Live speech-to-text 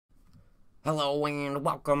Hello and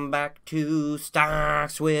welcome back to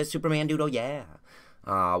Stocks with Superman Doodle, yeah.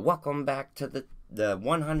 Welcome back to the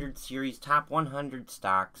 100 series, top 100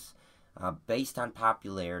 stocks based on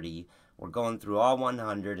popularity. We're going through all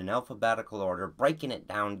 100 in alphabetical order, breaking it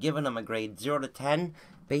down, giving them a grade 0 to 10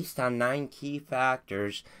 based on 9 key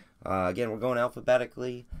factors. Again, we're going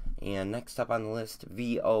alphabetically, and next up on the list,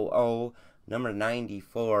 VOO, number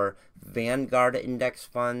 94, Vanguard Index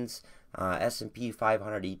Funds, S&P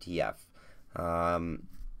 500 ETF.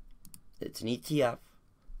 It's an ETF,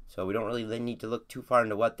 so we don't really need to look too far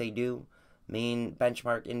into what they do. Main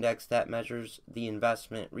benchmark index that measures the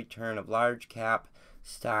investment return of large cap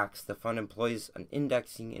stocks. The fund employs an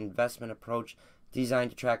indexing investment approach designed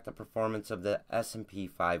to track the performance of the S&P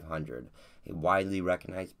 500, a widely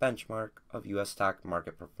recognized benchmark of U.S. stock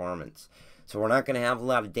market performance. So we're not going to have a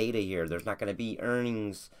lot of data here. There's not going to be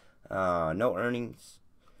earnings, no earnings.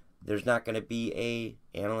 There's not going to be a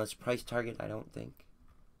analyst price target, I don't think.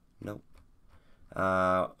 Nope.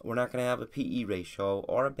 We're not going to have a PE ratio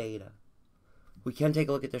or a beta. We can take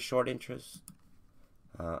a look at the short interest.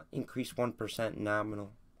 Increase 1%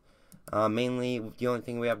 nominal. Mainly, the only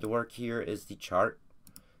thing we have to work here is the chart.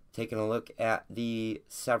 Taking a look at the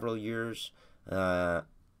several years.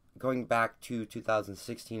 Going back to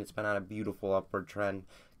 2016, it's been on a beautiful upward trend.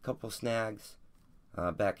 Couple snags.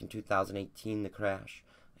 Back in 2018, the crash.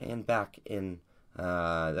 And back in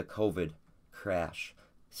the COVID crash,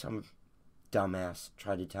 some dumbass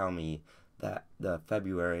tried to tell me that the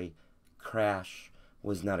February crash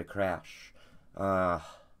was not a crash. Good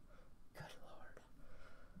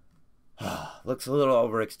Lord. Looks a little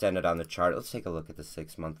overextended on the chart. Let's take a look at the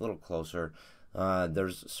 6 month, a little closer.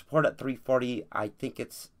 There's support at 340. I think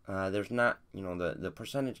it's, there's not, the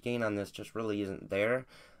percentage gain on this just really isn't there.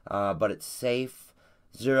 But it's safe.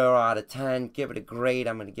 0 out of 10. Give it a grade.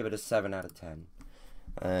 I'm going to give it a 7 out of 10.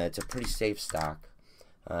 It's a pretty safe stock.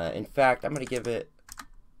 In fact, I'm going to give it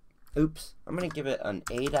an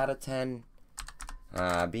 8 out of 10.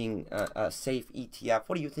 Being a safe ETF.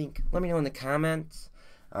 What do you think? Let me know in the comments.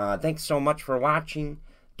 Thanks so much for watching.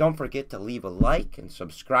 Don't forget to leave a like and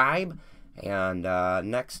subscribe. And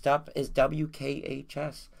next up is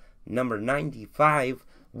WKHS, number 95.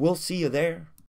 We'll see you there.